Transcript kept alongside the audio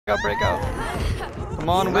break out. Come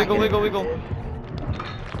on, wiggle, wiggle, wiggle. Go.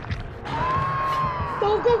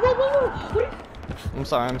 I'm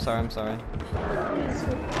sorry.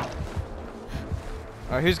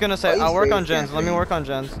 Alright, who's gonna say? I'll work on gens. Let me work on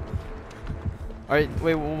gens. Alright,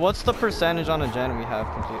 wait, what's the percentage on a gen we have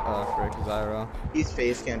complete? Frick, vZyrow. He's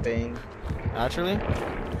face camping. Actually?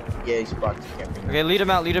 Yeah, he's proxy camping. Okay, lead him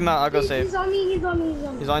out, I'll go save. He's on me.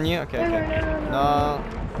 He's on you? Okay, okay. No.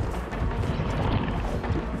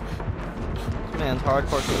 This man's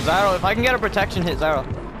hardcore. vZyrow, if I can get a protection hit, vZyrow.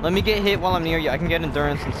 Let me get hit while I'm near you. I can get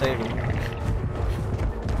endurance and save you.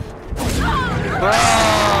 Bro!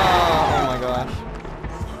 Oh my gosh.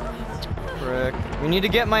 Frick. We need to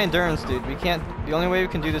get my endurance, dude. We can't. The only way we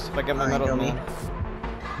can do this is if I get my medal of me.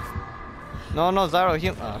 No, vZyrow,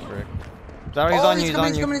 heal. Oh, frick. vZyrow, he's on you,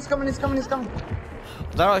 He's coming.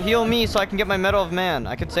 vZyrow, heal me so I can get my medal of man.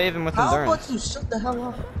 I could save him with endurance. How about you shut the hell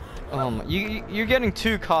up? Oh my, you're getting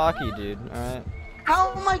too cocky, dude. Alright.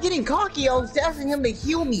 How am I getting cocky? I was asking him to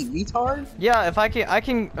heal me, retard. Yeah, if I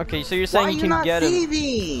can. Okay, so you're saying you can get him. Why are you not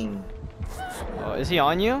saving? Oh, is he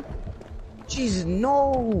on you? Jesus,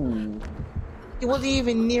 no. He wasn't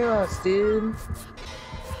even near us, dude.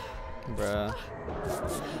 Bruh.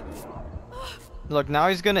 Look, now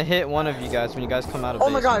he's gonna hit one of you guys when you guys come out of Oh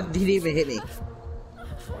my basement. god, he didn't even hit me.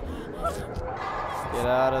 Get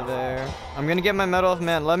out of there. I'm gonna get my medal of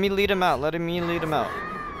man. Let me lead him out. Let me lead him out.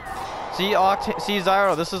 See, see,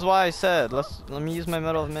 vZyrow, this is why I said, let me use my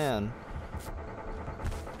medal of man.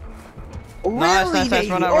 Really, nice, baby?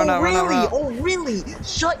 run out. Oh, really?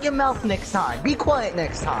 Shut your mouth next time. Be quiet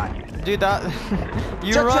next time. Dude, that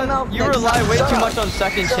you Shut rely way Shut too up. much on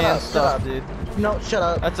second Shut chance up, stuff, shut up. dude. No, shut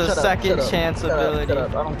up. That's a shut second up, chance shut ability. Up,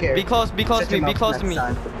 I don't care. Be close to me, be close to me.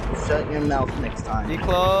 Shut your mouth next time. Be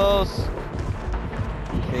close.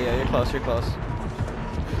 Okay, yeah, you're close. Do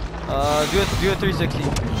a 360.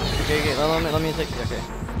 Okay, let me take. Okay.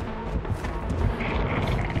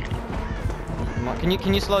 Come on,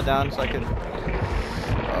 can you slow down so I can?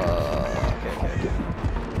 Okay.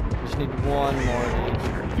 Just need one more, dude.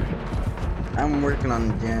 I'm working on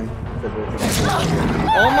the gen.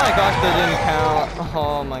 Oh my gosh, that didn't count.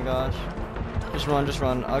 Oh my gosh. Just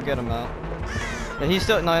run. I'll get him out. Yeah, he's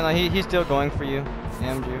still he's still going for you.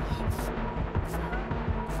 Damn you.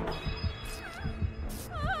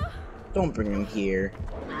 Don't bring him here.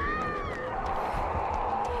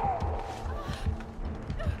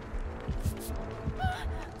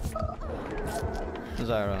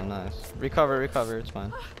 vZyrow, nice. Recover, it's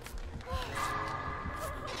fine.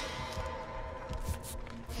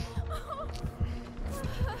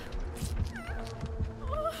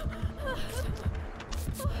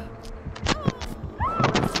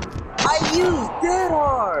 I used dead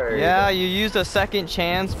hard! Yeah, you used a second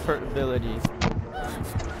chance ability.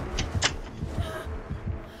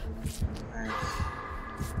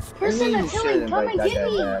 Person that's healing, come and get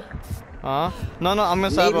me. Huh? No, I'm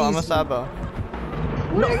gonna Sabo.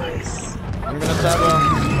 Nice! I'm gonna Sabo.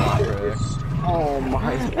 Oh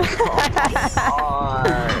my god.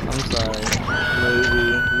 I'm sorry. Maybe.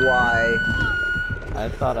 Why? I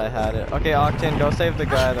thought I had it. Okay, Octane, go save the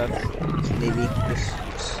guy that's... Maybe.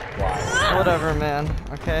 Why? Whatever, man.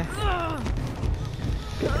 Okay.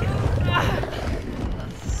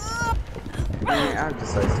 I'm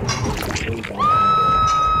decisive.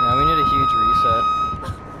 Yeah, we need a huge reset.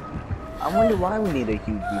 I wonder why we need a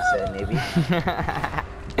huge reset, maybe.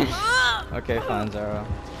 Okay, fine, vZyrow.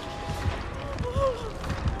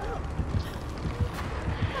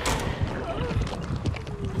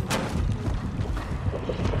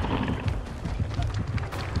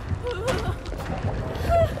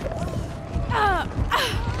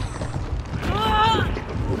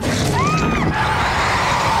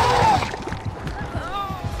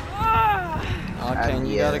 Octane,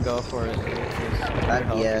 you gotta go for it.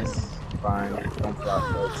 Yes. Fine. Don't flop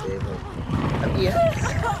mode, save it. Yes.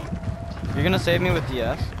 You're gonna save me with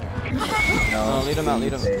DS? No, lead him out,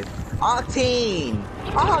 lead him. Octane!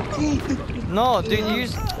 Octane! No, dude,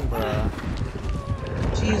 use... Bruh.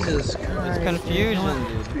 Jesus Christ. It's confusion,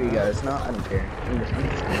 dude. Screw you guys. No, I don't care.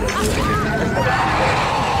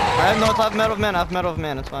 Alright, no, it's half medal of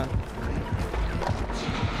man, it's fine.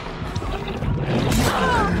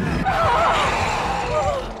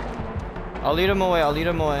 I'll lead him away,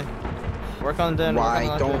 Work on Den.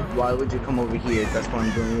 Why would you come over here? That's what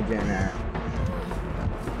I'm doing with Jen at.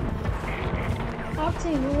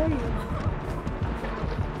 Octane, where are you?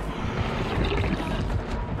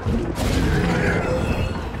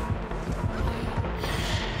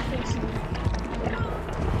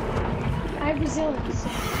 I have resilience.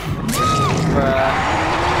 Bruh.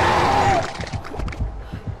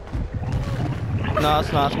 No, No,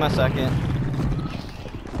 it's not. It's my second.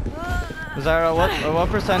 Zyrow, what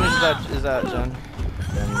percentage is that, Jen?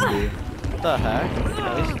 70. What the heck?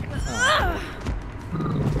 At least,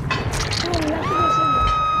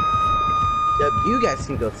 Yep, you guys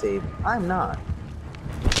can go save. I'm not.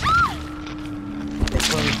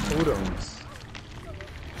 It's one totems.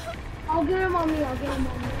 I'll get him on me. I'll get him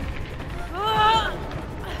on me.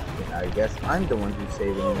 I guess I'm the one who's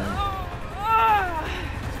saving them.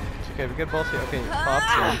 It's okay, we get both here. Okay, pop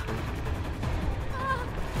Jen.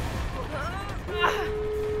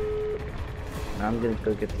 I'm gonna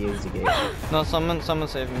go get the exit gate. No, someone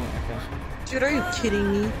save me. Okay. Dude, are you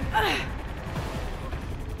kidding me?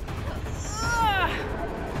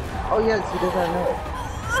 Oh yes, he does not know.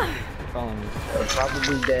 Follow me. They're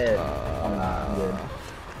probably dead. Oh, nah, I'm good.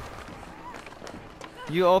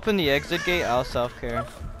 You open the exit gate, I'll self-care.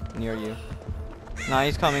 Near you. Nah,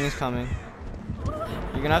 he's coming, he's coming.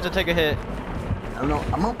 You're gonna have to take a hit.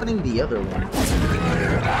 I'm opening the other one.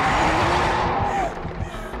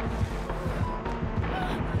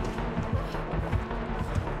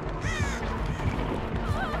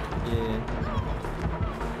 Yeah.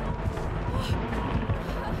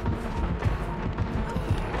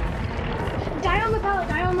 Die on the pallet.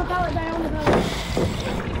 Die on the pallet. Die on the pallet.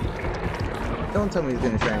 Don't tell me he's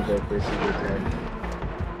gonna try and go first. He gets dead.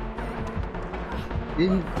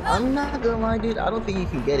 Dude, I'm not gonna lie, dude. I don't think you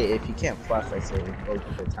can get it if you can't flashlight save or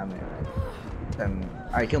put the time in right.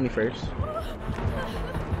 Alright, kill me first.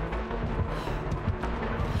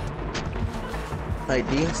 Alright,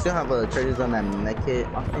 do you still have treasures on that mech kit,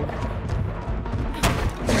 Austin?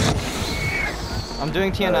 I'm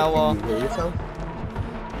doing TNL wall. Can you heal yourself?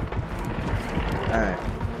 Alright.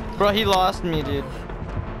 Bro, he lost me, dude.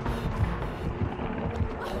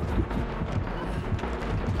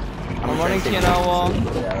 I'm running TNL wall.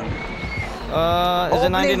 Is it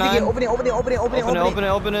 99? Open it.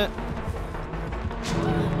 Open it.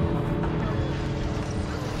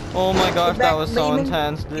 Oh my gosh, that was so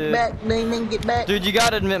intense, dude. Get back. Dude, you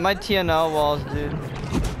gotta admit, my TNL walls, dude.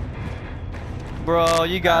 Bro,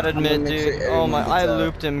 you gotta admit, dude. Oh my, I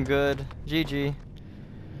looped him good. GG.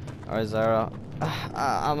 Alright, Zyrow.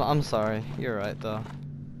 I'm sorry. You're right, though.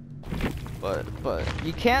 But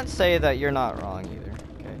you can't say that you're not wrong either.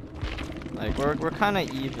 Okay. Like we're kind of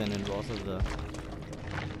even in both of the.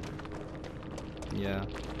 Yeah.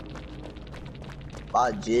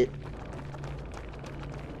 Budget.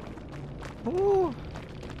 Woo.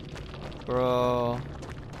 Bro,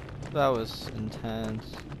 that was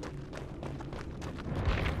intense.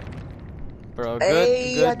 Bro,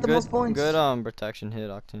 good protection hit,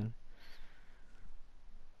 Octane.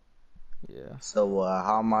 Yeah. So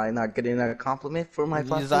how am I not getting a compliment for my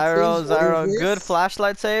flashlight saves? Zyrow, good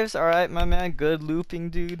flashlight saves. All right, my man. Good looping,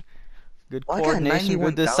 dude. Good coordination,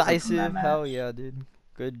 good decisive. Hell yeah, dude.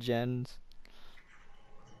 Good gens.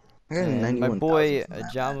 And my boy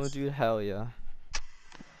Jamo, dude. Hell yeah.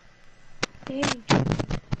 Dang.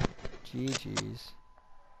 GG's.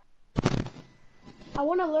 I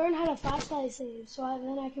want to learn how to flashlight save, so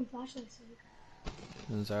then I can flashlight save.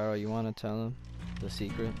 And Zyrow, you want to tell him the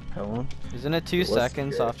secret? Tell him. Isn't it 2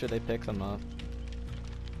 seconds after they pick them up?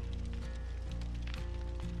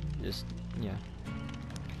 Just yeah.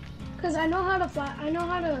 Cause I know how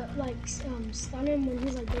to like stun him when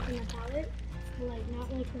he's like breaking the pallet, but like not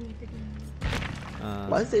like when you're picking him up.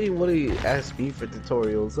 Why does anybody ask me for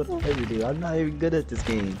tutorials? What do I do? I'm not even good at this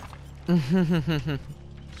game.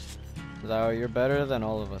 Zyrow, you're better than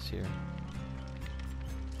all of us here.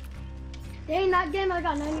 Dang, that game I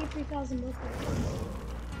got 93,000 bookmarks.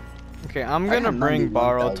 Okay, I'm gonna bring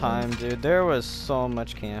borrow time, dude. There was so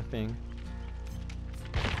much camping.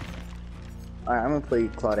 Alright, I'm gonna play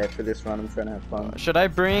Claudette for this round. I'm trying to have fun. Should I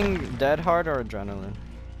bring Dead Hard or Adrenaline?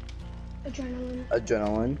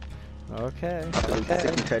 Adrenaline. Okay.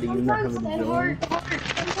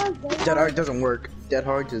 Dead Hard doesn't work. Dead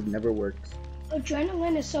Hard just never works.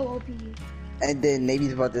 Adrenaline is so OP. And then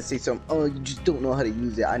Navy's about to say something. Oh, you just don't know how to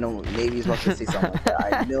use it. I know Navy's about to say something like that.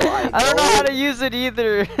 I know. I don't know how to use it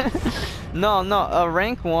either. No. A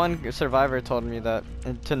rank 1 survivor told me that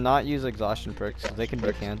to not use exhaustion perks, they can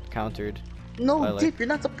be countered. No, Dip, you're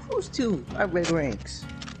not supposed to. I read ranks.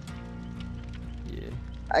 Yeah.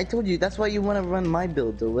 I told you, that's why you want to run my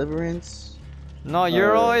build, Deliverance. No,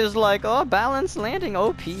 you're always like, oh, balanced landing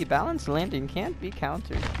OP. Balanced landing can't be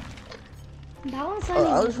countered. Balance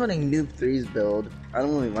landing. I was running Noob 3's build. I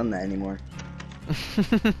don't really run that anymore.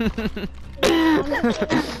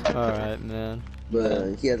 Alright, man.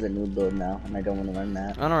 But he has a new build now, and I don't want to run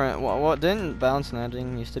that. Alright, what didn't balanced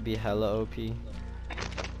landing used to be hella OP?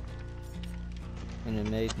 And it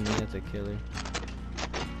made me as a killer.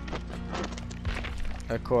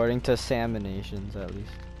 According to Salmonations, at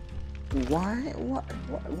least. Why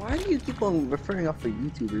do you keep on referring off of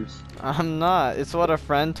YouTubers? I'm not. It's what a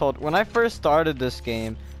friend told. When I first started this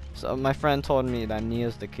game, so my friend told me that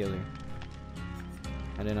Nia's the killer.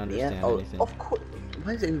 I didn't understand anything. Of course.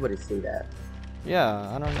 Why does everybody say that?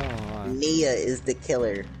 Yeah, I don't know why. Nia is the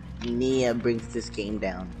killer. Nia brings this game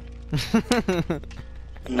down.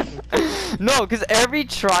 No, because every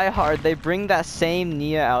tryhard, they bring that same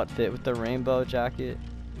Nia outfit with the rainbow jacket.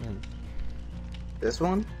 This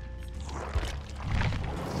one?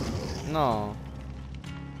 No.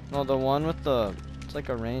 No, the one with the... It's like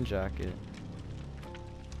a rain jacket.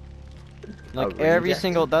 Like every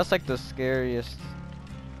single... That's like the scariest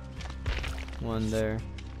one there.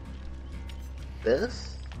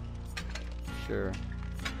 This? Sure.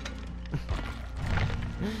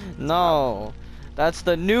 No. That's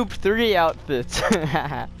the Noob 3 outfits.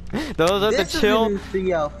 Those are the chill. This is the Noob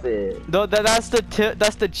 3 outfit.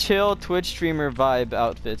 That's the chill Twitch streamer vibe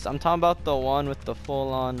outfits. I'm talking about the one with the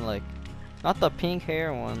full on like, not the pink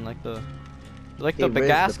hair one, like the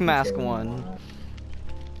gas mask one.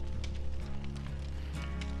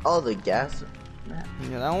 Oh, the gas.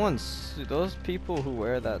 Yeah, that one's. Those people who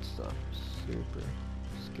wear that stuff, super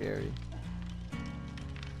scary.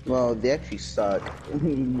 Well, they actually suck.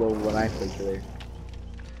 Well, when I play killer.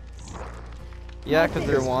 Yeah, because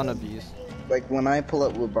they're wannabes. Like, when I pull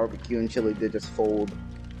up with barbecue and chili, they just fold.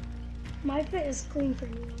 My fit is clean for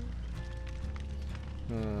you.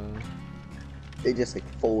 They just, like,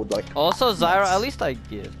 fold, like... Also, Zyrow, at least I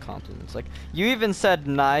give compliments. Like, you even said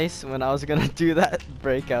nice when I was gonna do that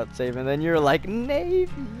breakout save, and then you're like,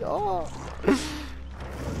 Navy, oh!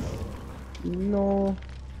 No.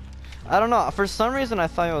 I don't know, for some reason I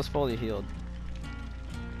thought I was fully healed.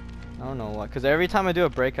 I don't know why, because every time I do a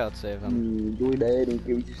breakout save, I'm... do that and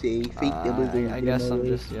give what you say. Fake I guess I'm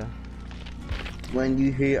just, yeah. When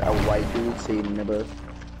you hear a white dude say never,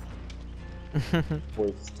 well,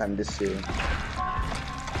 it's time to sue.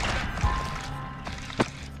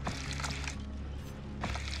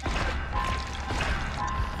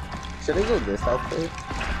 Should I go this outfit?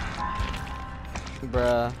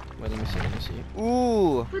 Bruh. Wait, let me see.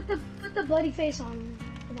 Ooh! Put the bloody face on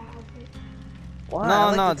for that outfit.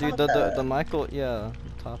 Wow, no, dude, the Michael, yeah,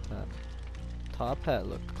 top hat. Top hat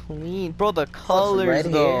look clean. Bro, the colors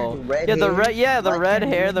though. The red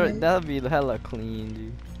hair, that'll be hella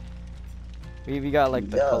clean, dude. We got like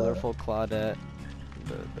the colorful Claudette.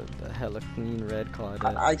 The hella clean red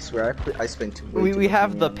Claudette. I swear, I spent too much. We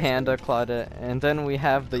have the panda Claudette, and then we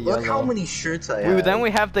have the yellow. Look how many shirts I have. Then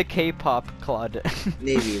we have the K-pop Claudette.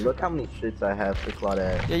 Navy, look how many shirts I have for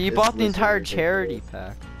Claudette. Yeah, you bought the entire charity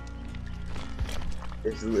pack.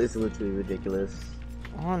 It's literally ridiculous.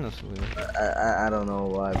 Honestly. I don't know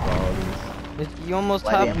why I bought all these. You almost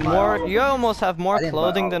have more. You almost have more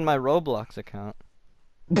clothing than my Roblox account.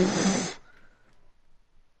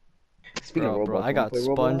 Bro, I got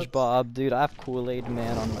SpongeBob, dude. I have Kool-Aid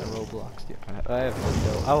Man on my Roblox, dude. I have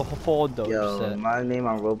a full dope set. My name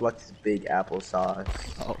on Roblox is Big Apple Sauce.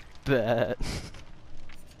 Oh, bet.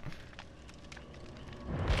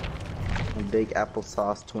 Big Apple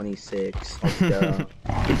Sauce 26.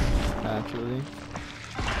 Actually?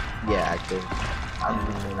 Yeah, actually.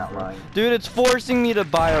 I'm not lying. Dude, it's forcing me to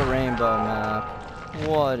buy a rainbow map.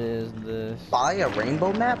 What is this? Buy a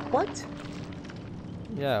rainbow map? What?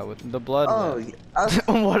 Yeah, with the blood. Oh,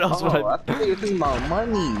 what else would I? I thought you were talking about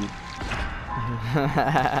money.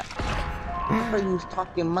 I thought you was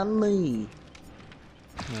talking money.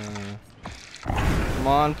 Come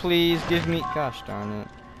on, please give me. Gosh darn it.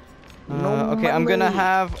 No okay, I'm gonna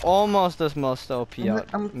have almost this most OP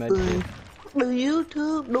out medkit.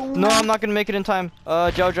 YouTube. No, I'm not gonna make it in time.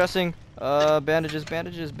 Gel dressing. Bandages.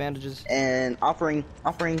 And offering.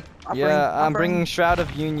 Yeah, I'm bringing Shroud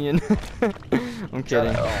of Union. I'm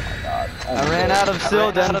kidding. Oh my god. I ran out of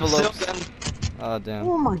sealed envelopes. Oh damn.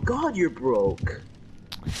 Oh my god, you're broke.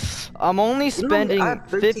 I'm only spending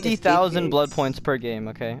 50,000 blood points per game.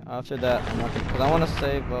 Okay. After that, I'm not gonna, because I want to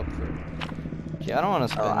save up for. Yeah, I don't want to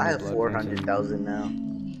spend. I have 400,000 now.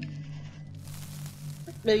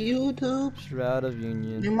 The YouTube. Shroud of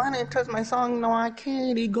Union. You might not trust my song. No, I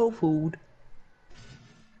can't eat go food.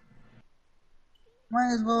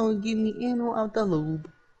 Might as well give me in or out the lube.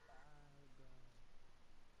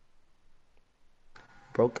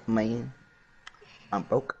 Broke man. I'm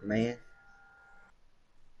broke man.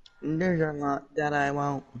 There's a lot that I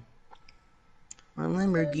want. A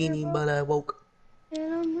Lamborghini, but I woke.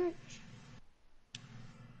 And I'm rich.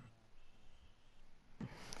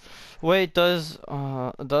 Wait, does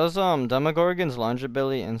Demogorgon's laundry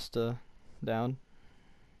insta down?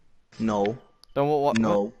 No. Then what?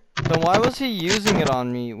 No. Then why was he using it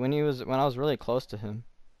on me when I was really close to him?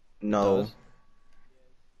 No.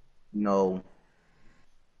 No.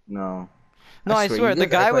 No. No, I swear the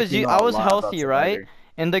guy was I was healthy, right? Survivor.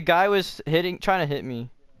 And the guy was trying to hit me.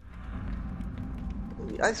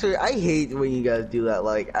 I swear, I hate when you guys do that.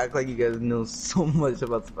 Like, act like you guys know so much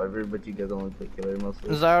about Survivor, but you guys only play Killer mostly.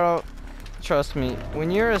 Zyro, trust me.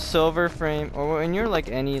 When you're a silver frame, or when you're like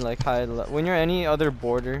any like when you're any other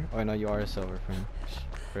border. Oh no, you are a silver frame.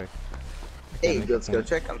 Frick. Hey, let's go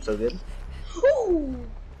check. I'm so good. Ooh.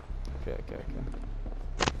 Okay.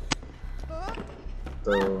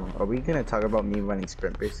 So, are we gonna talk about me running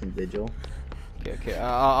sprint race and vigil? Okay.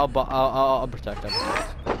 I'll protect.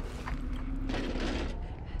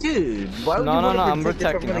 Dude, why would No, you want I'm to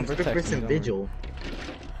protect protecting. sprint race and vigil?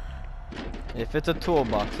 If it's a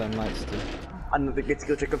toolbox, I might still. I don't think it's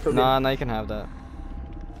go check. I'm so good. Nah, you can have that.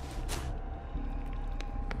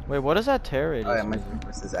 Wait, what is that tear radius? Alright, my sprint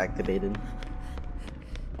race is activated.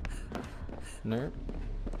 Nerd.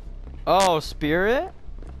 Oh, spirit.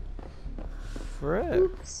 Frick.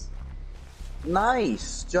 Oops.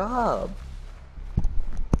 Nice job.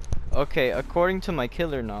 Okay, according to my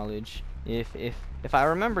killer knowledge, if I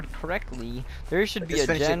remembered correctly, there should be a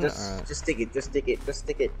gen. Just stick it. Just stick it. Just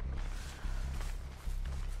stick it.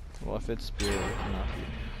 Well, if it's spirit, it cannot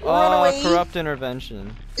be. Run Oh, away. corrupt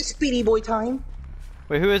intervention. It's Speedy Boy time.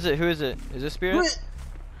 Wait, who is it? Is it spirit?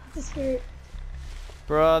 The spirit.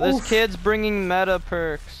 Bruh, this Oof. kid's bringing meta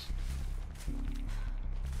perks.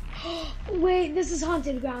 Wait, this is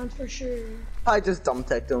haunted grounds for sure. I just dumb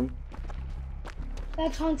teched him.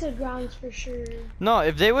 That's haunted grounds for sure. No,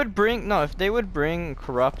 if they would bring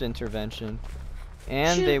corrupt intervention,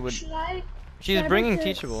 and Should- they would. Should I? She's should I bringing break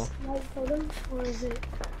teachable. this light totem, or is it?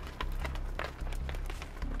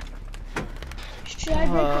 Should I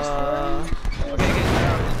break this totem?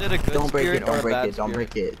 Okay, is it a good Don't break spirit it. or Don't a break bad it. Don't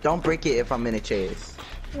spirit? break it. Don't break it if I'm in a chase.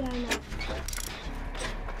 Yeah, I know.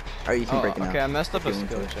 Alright, you can break it now. Okay, I messed up a Okay,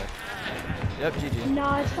 skill check. Yep, GG.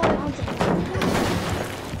 Nah, it's probably haunted.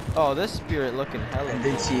 Oh, this spirit looking hella. And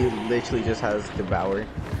then she literally just has Devour.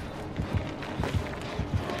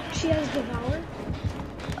 She has devour.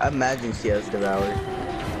 I imagine she has Devour.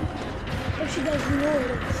 If she does, you know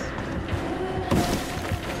it is.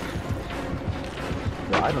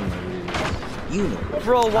 Well, I don't know who it is. You know.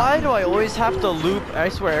 Bro, why do I always have to loop? I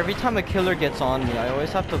swear, every time a killer gets on me, I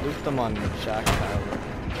always have to loop them on Shaq Tyler.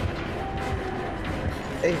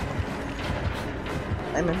 Hey.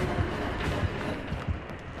 Hey, man.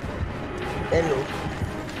 Hello.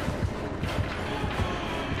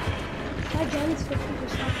 My gen's 50%.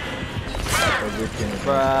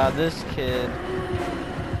 Bruh, this kid.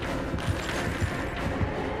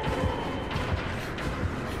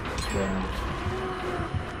 Yeah.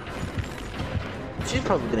 She's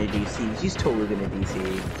probably gonna DC. She's totally gonna DC.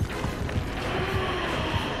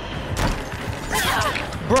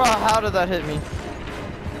 Bruh, how did that hit me?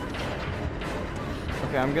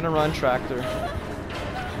 Okay, I'm gonna run tractor.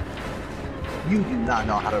 You do not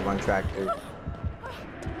know how to run tractor.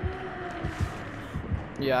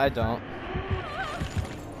 Yeah, I don't.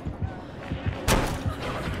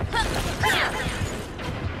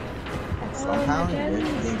 Somehow you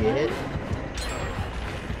didn't get hit.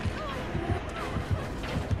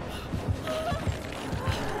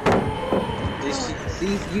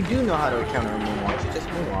 See, you do know how to counter a moonwalk. You just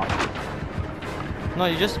moonwalk. No,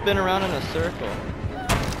 you just spin around in a circle.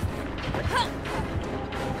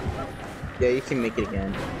 Yeah, you can make it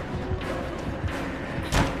again.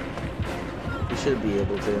 You should be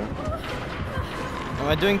able to. Am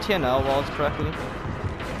I doing TNL walls correctly?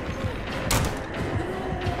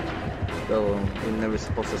 So you're never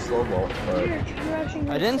supposed to slow vault, but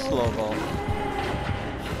I didn't slow vault.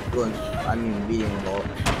 going, I mean medium vault.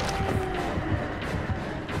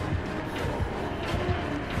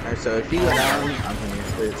 Alright, so if you go down, I'm gonna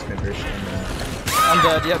split sprinters and I'm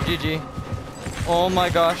dead. Yep, GG. Oh my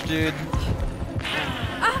gosh, dude.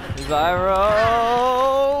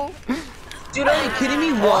 Zyrow! dude, are you kidding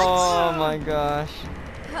me? What? Oh my gosh.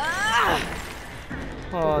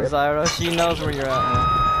 Oh, Zyrow, she knows where you're at, man.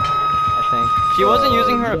 I think. She wasn't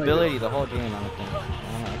using her ability the whole game, I don't think.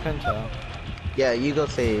 I don't know, I couldn't tell. Yeah, you go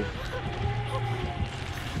save.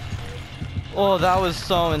 Oh, that was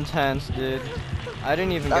so intense, dude. I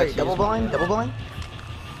didn't even get Alright, to double use my blind, metal. double blind.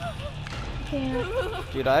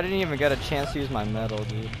 Can't. Dude, I didn't even get a chance to use my metal,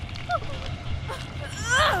 dude.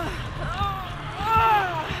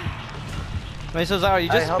 Wait, so Zyrow, you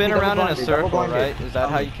just help spin you double around in a blind it, double circle, blind it. right? Is that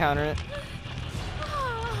how Help you me. counter it?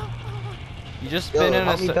 You just spin in a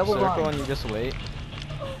help me double circle blind. and you just wait?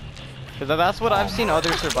 Because that's what I've seen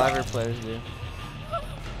other Survivor players do.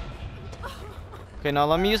 Okay, now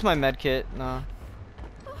let me use my med kit. No.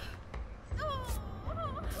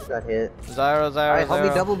 Got hit. Zyrow. Alright, help me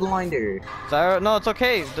double blinder. Zyrow, no, it's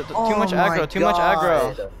okay. Too much aggro. Too much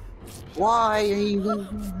aggro. Why are you even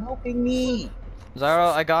helping me?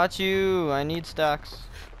 Zyrow, I got you. I need stacks.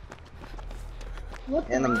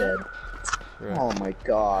 And I'm dead. Right. Oh my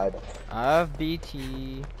god. I have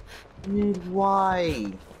BT. Dude,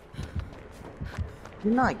 why?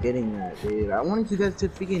 You're not getting that, dude. I wanted you guys to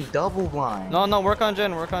freaking double blind. No, work on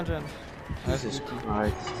Gen. Work on Gen. Jesus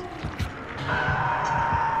Christ.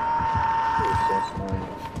 You're so smart.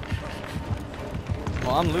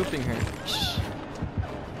 Well, I'm looping here.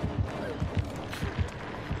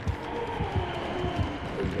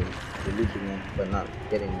 You're looping me, but not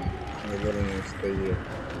getting me. You're letting me stay here.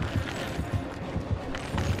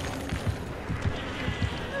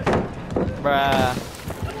 Bruh.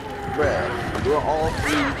 Bruh, we're all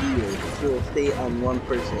 3 here. So stay on one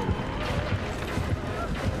person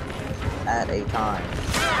at a time.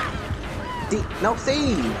 No,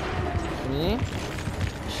 save! Me?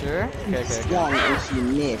 Sure? Okay. Swung and she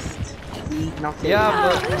missed. See? Now save. Yeah,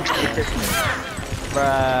 but... It just missed.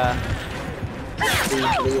 Bruh.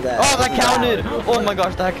 That. Oh, that counted! Oh my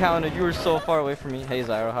gosh, that counted. You were so far away from me. Hey,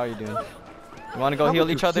 Zyrow, how are you doing? You wanna go heal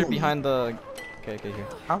each other behind the... Okay, here.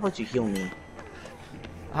 How about you heal me?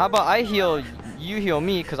 How about I heal, you heal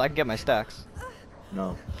me, cause I can get my stacks.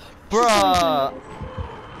 No. Bruh!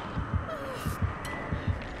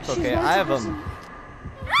 It's okay, I have them.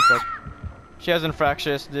 She has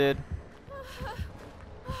Infractious, dude.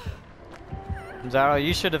 Zyrow,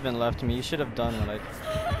 you should have been left me. You should have done what I did.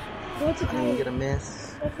 What's it I didn't get a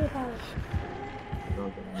miss. What's the power? I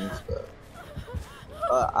don't get a miss, but...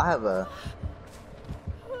 I have a...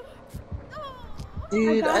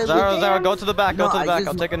 Dude, Zyrow, go to the back, go to the back.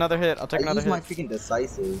 I'll take another hit. I'll take another hit. my freaking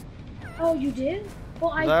decisive. Oh, you did?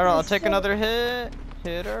 Well, Zyrow, I'll take another hit.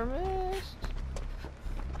 Hit or miss.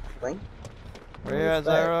 Blank. Where you at,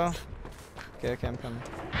 Zyrow? Okay, I'm coming.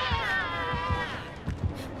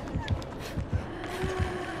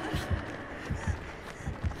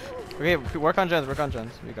 Okay, work on gens, We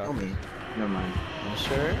got Kill me. Never mind. You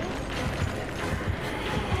sure?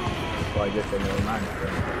 Well, I guess I never mind.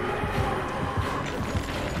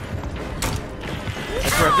 I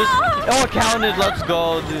swear, if this... Oh, it counted! Let's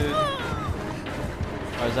go, dude.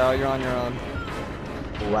 Alright, Zyrow, you're on your own.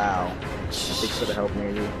 Wow. I think should have helped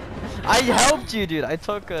maybe. I helped you, dude. I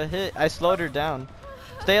took a hit. I slowed her down.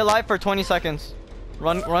 Stay alive for 20 seconds.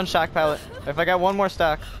 Run shack pallet. If I got one more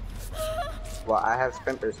stack. Well, I have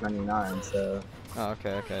sprinters 99, so... Oh,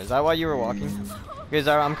 okay. Is that why you were walking? Okay,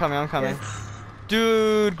 Zyrow, I'm coming. Yes.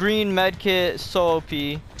 Dude, green medkit, so OP.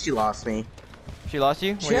 She lost me. She lost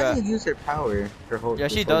you? She hasn't used her power. Her whole. Yeah,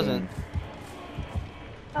 she doesn't.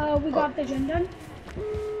 We got the gen done.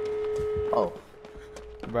 Oh.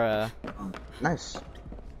 Bruh. Nice.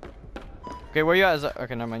 Okay, where you at?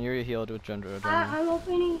 Okay, never mind. You're healed with Gender. I'm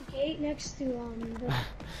opening gate next to the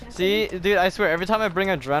See, dude, I swear, every time I bring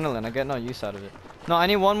adrenaline, I get no use out of it. No, I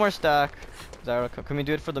need one more stack. Zyrow, can we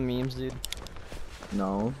do it for the memes, dude?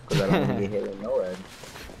 No, because I don't want to get hit with no red.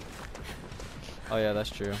 Oh yeah, that's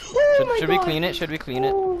true. Oh should we clean it?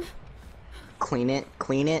 Oh. Clean it?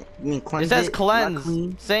 You mean cleanse it? It says not cleanse.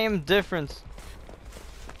 clean? Same difference.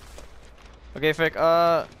 Okay, Fick.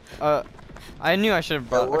 I knew I should have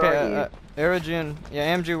brought. Okay, Erojun.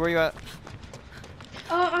 Yeah, Amju, where you at?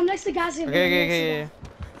 I'm next to gas. Okay.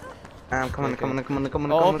 I'm coming.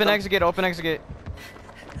 Oh, open exit gate.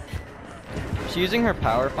 She's using her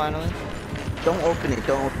power finally. Don't open it.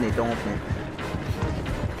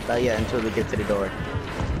 Not yet, until we get to the door.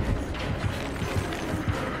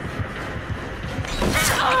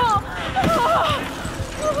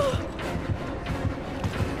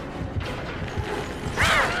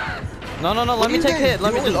 No, let me take hit.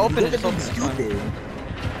 Let me just open it. Just open it. Stupid.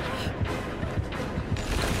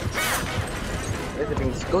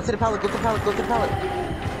 Go to the pallet.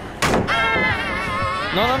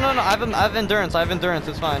 No. I have endurance.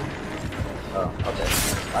 It's fine. Oh, okay.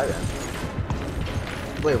 Bye then.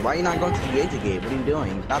 Wait, why are you not going to the exit gate? What are you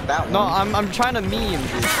doing? Not that one. No, I'm trying to meme,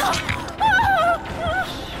 dude.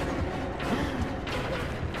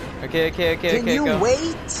 Okay, Can you go.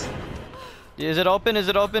 wait? Is it open? Is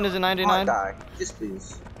it 99? Die. Just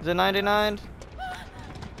please. Is it 99?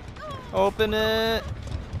 Open it.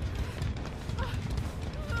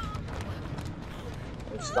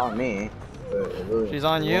 It's on me. She's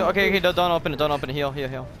on you? Okay, don't open it.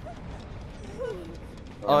 Heal.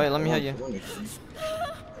 Oh, wait, let me heal you.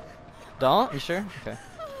 Don't? You sure? Okay.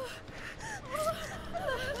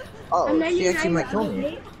 Oh, she actually might kill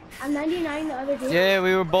me. I'm 99 the other day. Yeah,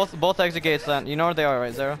 we were both exit gates then. You know where they are,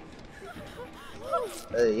 right, Zyrow?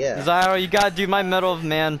 Yeah. Zyrow, you gotta do my Medal of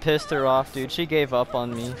Man pissed her off, dude. She gave up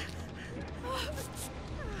on me.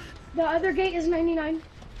 The other gate is 99.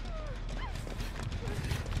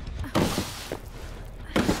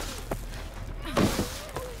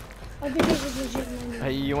 Other gate is legit 99.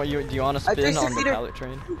 Hey, do you want to spin on the pallet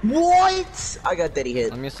train? What? I got daddy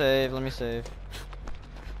hit. Let me save.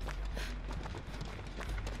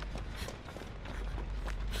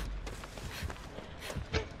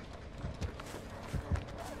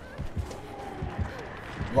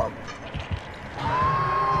 Wow.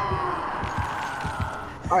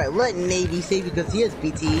 Alright, let Navy save because he has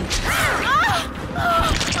BT. You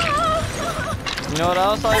know what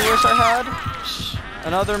else I wish I had?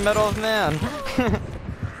 Another Medal of Man.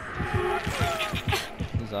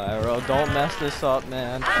 Zyrow, don't mess this up,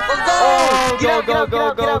 man. Oh,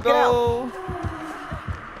 go.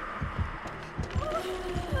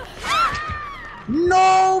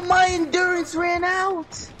 No, my endurance ran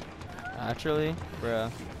out. Actually, bruh.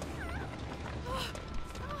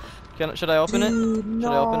 Should I open it? No,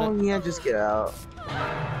 should I open it? Yeah, just get out.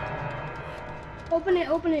 Open it.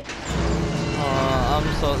 I'm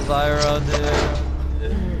so Zyrow, dude.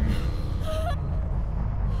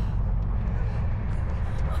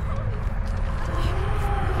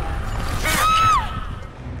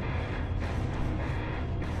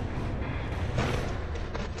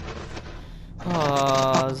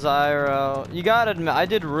 Zyrow. You gotta admit, I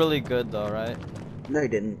did really good though, right? No, you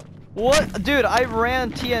didn't. What? Dude, I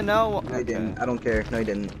ran TNO. No, Okay. you didn't. I don't care. No, you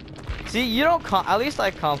didn't. See, you don't at least I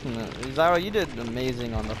compliment. Zyrow, you did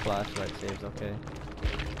amazing on the flashlight saves, okay?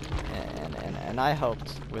 And I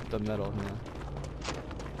helped with the middle, man.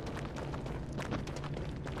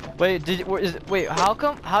 Wait,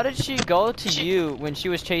 how did she go to you when she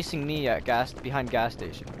was chasing me at behind gas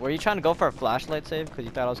station? Were you trying to go for a flashlight save because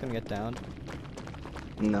you thought I was gonna get downed?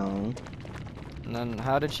 No. And then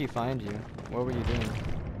how did she find you? What were you doing?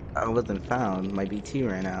 I wasn't found. My BT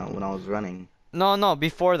ran out when I was running. No,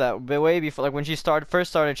 before that, way before, like when she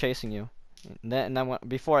first started chasing you. And then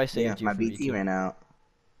before I saved you. My from BT ran out.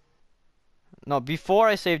 No, before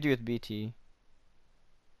I saved you with BT.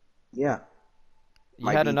 Yeah. You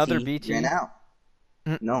had another BT? Ran out.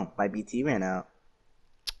 No, my BT ran out.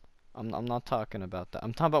 I'm not talking about that.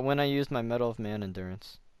 I'm talking about when I used my Medal of Man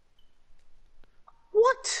endurance.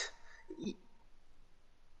 What?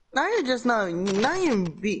 Now you're just not. Now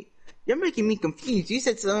you're making me confused. You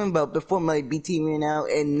said something about before my BT ran out,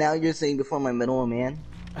 and now you're saying before my Medal of Man.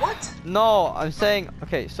 What? No, I'm saying,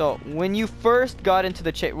 okay, so when you first got into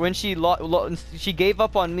the chase, when she gave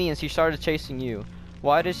up on me and she started chasing you,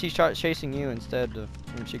 why did she start chasing you instead of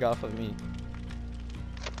when she got off of me?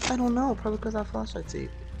 I don't know, probably because I flashlight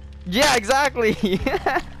saved. Yeah, exactly.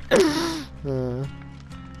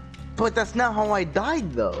 But that's not how I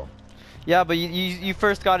died, though. Yeah, but you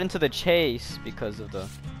first got into the chase because of the.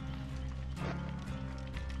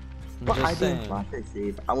 But I didn't flashlight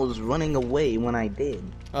save. I was running away when I did.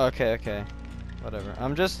 Okay, whatever.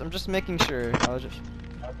 I'm just making sure. I was just.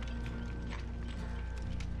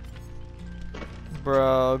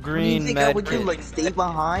 Bro, green. You think I would do like stay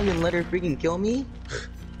behind and let her freaking kill me?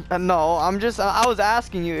 No, I was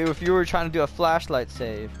asking you if you were trying to do a flashlight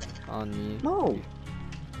save on me. No.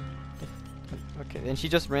 Okay, and she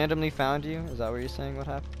just randomly found you? Is that what you're saying? What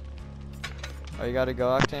happened? Oh, you gotta go,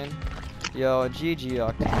 Octane? Yo, GG,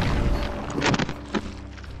 Octane.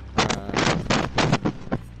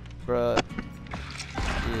 Bruh.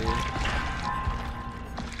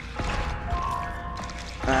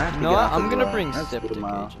 You know what? I'm gonna bring Sip to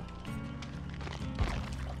cage.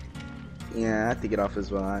 Yeah, I have to get off as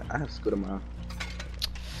well. I have school tomorrow.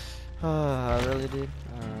 I really did.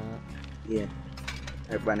 Alright. Yeah.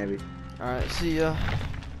 Everybody, maybe. Alright, see ya.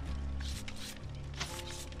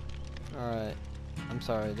 Alright. I'm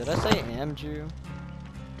sorry, did I say Amju?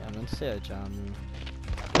 Yeah, I meant to say Ajamu.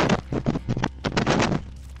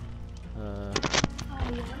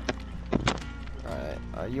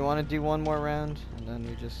 Alright, you wanna do one more round and then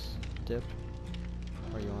we just dip?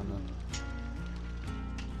 Or you wanna...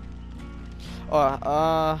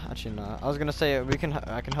 actually not. I was gonna say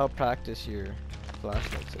I can help practice your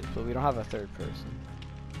flashlight save, but we don't have a third person.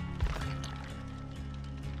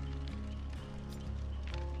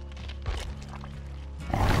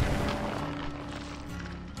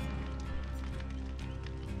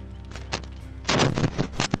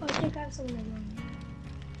 Oh, I think I have someone in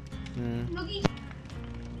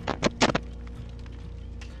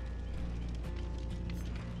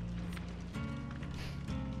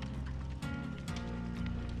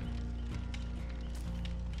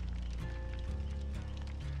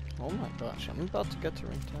Oh my gosh, I'm about to get to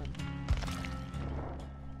ring 10.